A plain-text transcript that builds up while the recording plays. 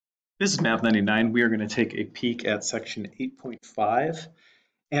This is m99. We are going to take a peek at section 8.5.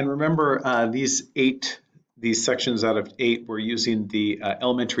 And remember, these sections out of 8, we're using the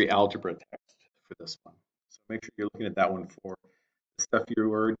elementary algebra text for this one. So make sure you're looking at that one for the stuff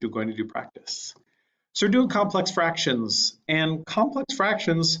you are going to do practice. So we're doing complex fractions, and complex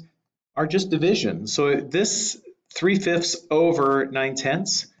fractions are just division. So this 3/5 over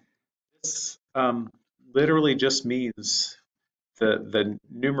 9/10, this literally just means the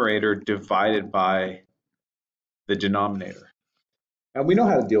numerator divided by the denominator. And we know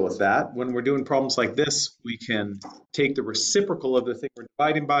how to deal with that. When we're doing problems like this, we can take the reciprocal of the thing we're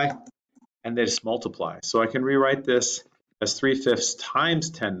dividing by and then just multiply. So I can rewrite this as 3/5 times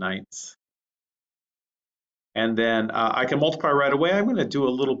 10/9. And then I can multiply right away. I'm going to do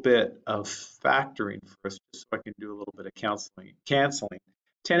a little bit of factoring first, just so I can do a little bit of canceling.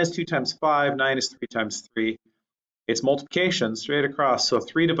 10 is 2 times 5, 9 is 3 times 3. It's multiplication straight across. So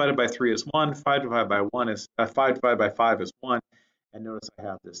 3 divided by 3 is 1, 5 divided by 1 is 5 divided by 5 is 1. And notice I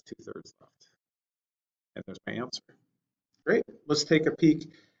have this 2/3 left. And there's my answer. Great. Let's take a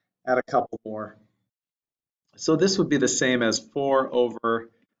peek at a couple more. So this would be the same as 4 over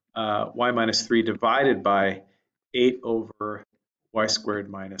y minus 3 divided by 8 over y squared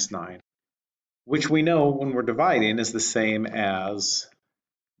minus 9, which we know when we're dividing is the same as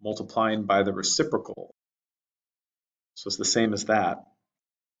multiplying by the reciprocal. So it's the same as that.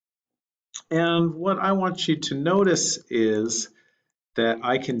 And what I want you to notice is that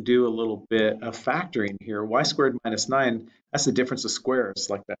I can do a little bit of factoring here. Y squared minus 9, that's the difference of squares,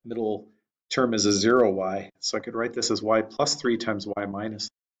 like that middle term is a 0y. So I could write this as y plus 3 times y minus.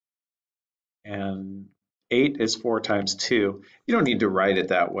 And 8 is 4 times 2. You don't need to write it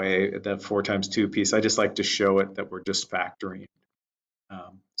that way, the 4 times 2 piece. I just like to show it that we're just factoring.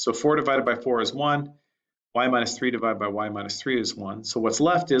 So 4 divided by 4 is 1. Y minus 3 divided by y minus 3 is 1. So what's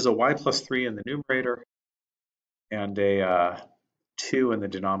left is a y plus 3 in the numerator and a 2 in the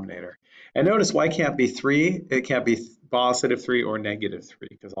denominator. And notice y can't be 3. It can't be positive 3 or negative 3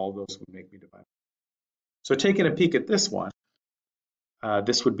 because all of those would make me divide. So taking a peek at this one,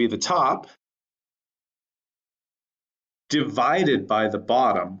 this would be the top divided by the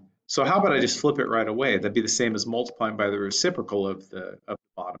bottom. So how about I just flip it right away? That'd be the same as multiplying by the reciprocal of the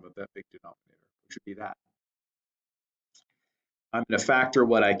bottom of that big denominator, which would be that. I'm going to factor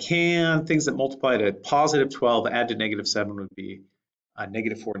what I can. Things that multiply to positive 12, add to negative 7 would be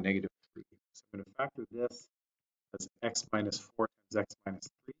negative 4, negative 3. So I'm going to factor this as x minus 4 times x minus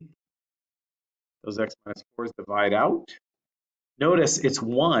 3. Those x minus 4s divide out. Notice it's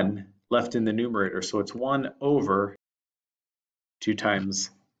 1 left in the numerator, so it's 1 over 2 times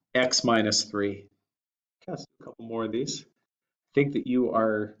x minus 3. Okay, let's do a couple more of these. I think that you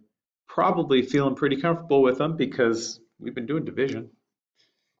are probably feeling pretty comfortable with them because we've been doing division.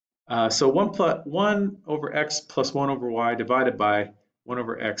 So 1 over x plus 1 over y divided by 1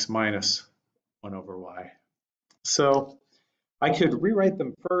 over x minus 1 over y. So I could rewrite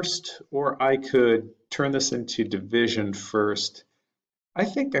them first, or I could turn this into division first. I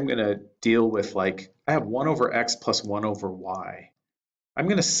think I'm going to deal with, like, I have 1 over x plus 1 over y. I'm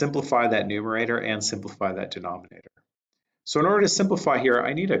going to simplify that numerator and simplify that denominator. So in order to simplify here,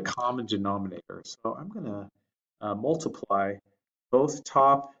 I need a common denominator. So I'm going to multiply both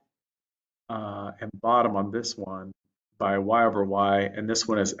top and bottom on this one by y over y, and this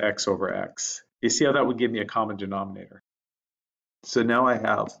one is x over x. You see how that would give me a common denominator? So now I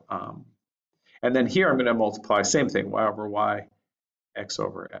have, and then here I'm going to multiply, same thing, y over y, x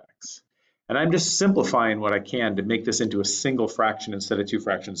over x. And I'm just simplifying what I can to make this into a single fraction instead of 2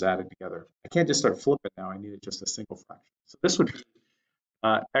 fractions added together. I can't just start flipping now, I need it just a single fraction. So this would be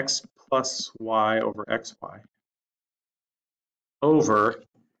x plus y over xy over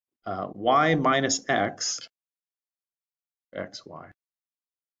y minus x, xy.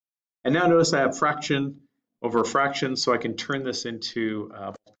 And now notice I have fraction over a fraction, so I can turn this into a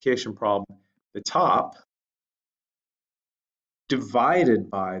multiplication problem. The top divided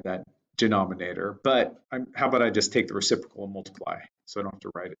by that denominator, but how about I just take the reciprocal and multiply, so I don't have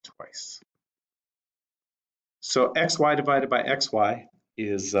to write it twice. So xy divided by xy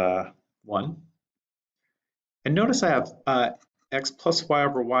is 1. And notice I have x plus y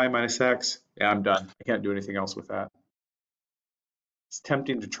over y minus x. Yeah, I'm done. I can't do anything else with that. It's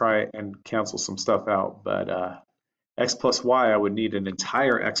tempting to try and cancel some stuff out, but x plus y, I would need an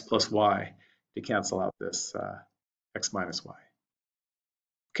entire x plus y to cancel out this x minus y.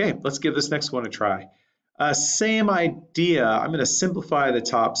 Okay, let's give this next one a try. Same idea. I'm going to simplify the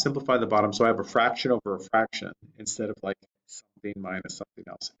top, simplify the bottom, so I have a fraction over a fraction instead of like something minus something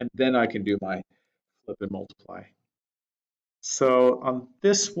else. And then I can do my flip and multiply. So on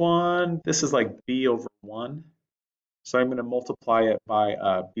this one, this is like b over 1. So I'm going to multiply it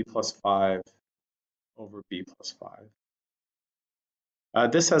by b plus 5 over b plus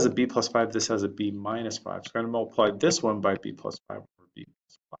 5. This has a b plus 5, this has a b minus 5. So I'm going to multiply this one by b plus 5 over b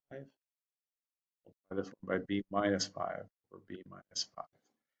plus 5. Multiply this one by b minus 5 over b minus 5.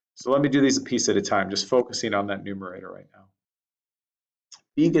 So let me do these a piece at a time, just focusing on that numerator right now.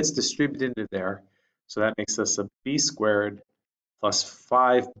 B gets distributed into there, so that makes us a b squared plus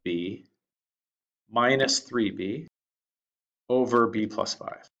 5b minus 3b over b plus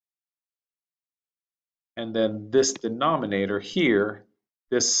 5. And then this denominator here,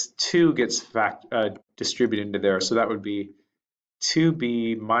 this 2 gets distributed into there, so that would be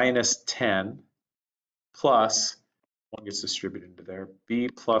 2b minus 10 plus, 1 gets distributed into there, b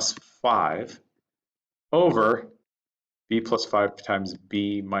plus 5 over b plus 5 times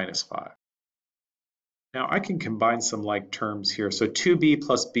b minus 5. Now I can combine some like terms here. So 2b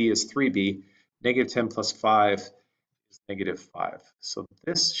plus b is 3b, negative 10 plus 5 is negative 5. So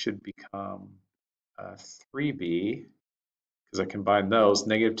this should become 3b, because I combine those.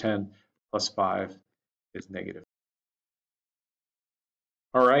 Negative 10 plus 5 is negative.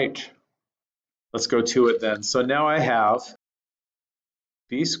 All right, let's go to it then. So now I have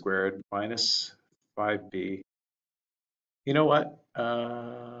b squared minus 5b. You know what?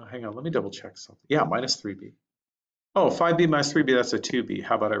 Hang on, let me double check something. Yeah, minus 3b. Oh, 5b minus 3b, that's a 2b.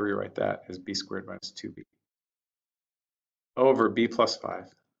 How about I rewrite that as b squared minus 2b over b plus 5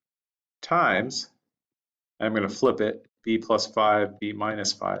 times, I'm going to flip it, b plus 5, b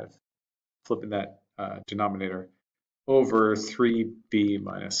minus 5, flipping that denominator, over 3b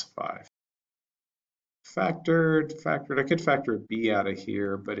minus 5. Factored. I could factor a b out of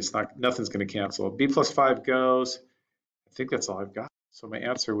here, but it's not, nothing's going to cancel. B plus 5 goes. I think that's all I've got. So my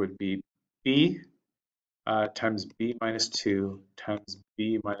answer would be b times b minus 2 times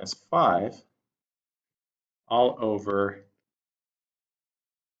b minus 5 all over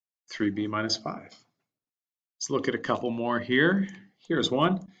 3b minus 5. Let's look at a couple more here. Here's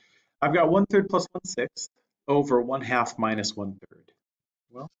one. I've got 1/3 plus 1/6 over 1/2 minus 1/3.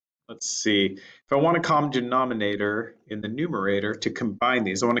 Well, let's see. If I want a common denominator in the numerator to combine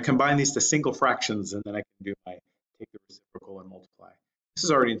these, I want to combine these to single fractions, and then I can do my take the reciprocal and multiply. This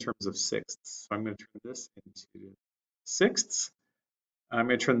is already in terms of sixths, so I'm going to turn this into sixths. I'm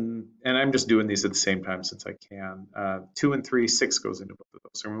going to turn, and I'm just doing these at the same time since I can. 2 and 3, 6 goes into both of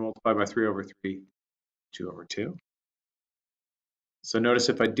those. So I'm going to multiply by 3 over 3, 2 over 2. So notice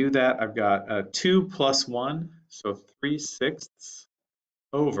if I do that, I've got 2 plus 1, so 3/6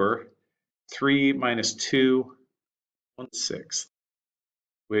 over 3 minus 2, 1/6,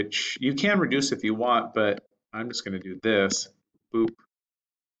 which you can reduce if you want, but I'm just going to do this. Boop.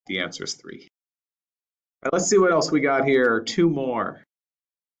 The answer is 3. All right, let's see what else we got here. 2 more.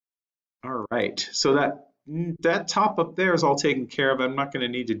 All right, so that top up there is all taken care of. I'm not going to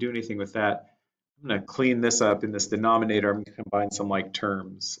need to do anything with that. I'm going to clean this up in this denominator. I'm going to combine some like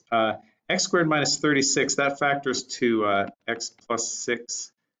terms. X squared minus 36, that factors to x plus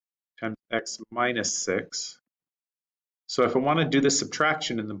 6 times x minus 6. So if I want to do the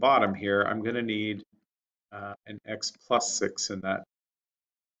subtraction in the bottom here, I'm going to need an x plus 6 in that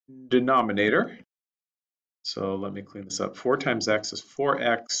denominator. So let me clean this up. 4 times x is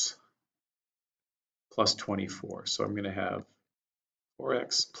 4x plus 24. So I'm going to have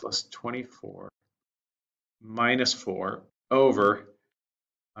 4x plus 24 minus 4 over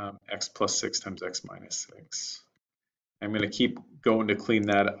x plus 6 times x minus 6. I'm going to keep going to clean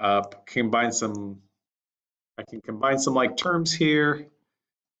that up. I can combine some like terms here.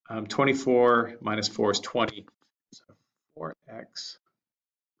 24 minus 4 is 20. So 4x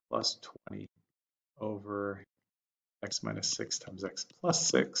plus 20 over x minus 6 times x plus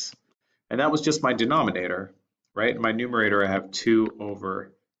 6. And that was just my denominator, right? In my numerator, I have 2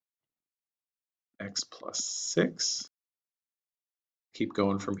 over x plus 6. Keep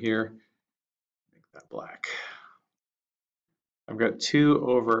going from here. Make that black. I've got 2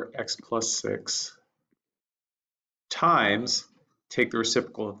 over x plus 6 times, take the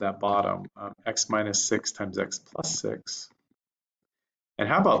reciprocal of that bottom, x minus 6 times x plus 6. And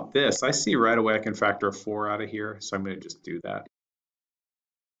how about this? I see right away I can factor a 4 out of here, so I'm going to just do that.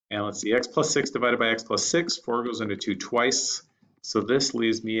 And let's see, x plus 6 divided by x plus 6, 4 goes into 2 twice. So this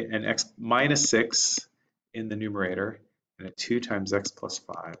leaves me an x minus 6 in the numerator and a 2 times x plus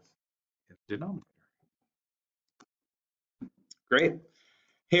 5 in the denominator. Great.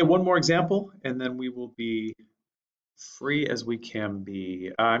 Hey, one more example, and then we will be free as we can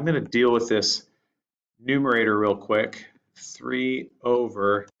be. I'm going to deal with this numerator real quick. 3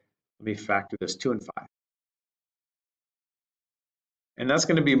 over, let me factor this, 2 and 5. And that's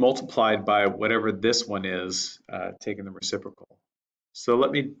going to be multiplied by whatever this one is, taking the reciprocal. So let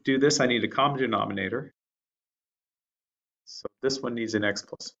me do this. I need a common denominator. So this one needs an x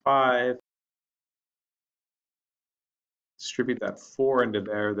plus 5. Distribute that 4 into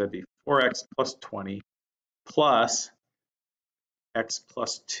there. That'd be 4x plus 20 plus x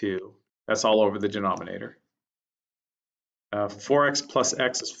plus 2. That's all over the denominator. 4x plus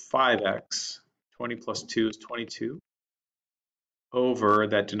x is 5x. 20 plus 2 is 22 over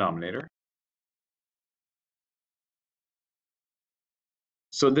that denominator.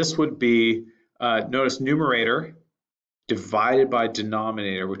 So this would be, notice numerator divided by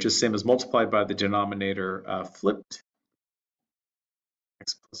denominator, which is same as multiplied by the denominator flipped.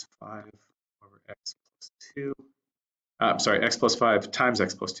 X plus 5 over x plus 2. Sorry, x plus 5 times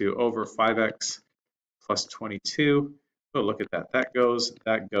x plus 2 over 5x plus 22. Oh, look at that. That goes,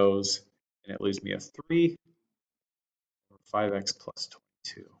 and it leaves me a 3 over 5x plus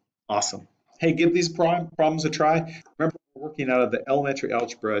 22. Awesome. Hey, give these problems a try. Remember, we're working out of the elementary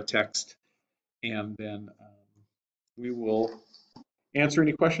algebra text, and then we will answer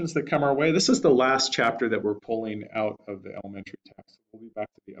any questions that come our way. This is the last chapter that we're pulling out of the elementary text. We'll be back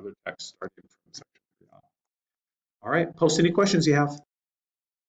to the other text starting from section 3 on. All right, post any questions you have.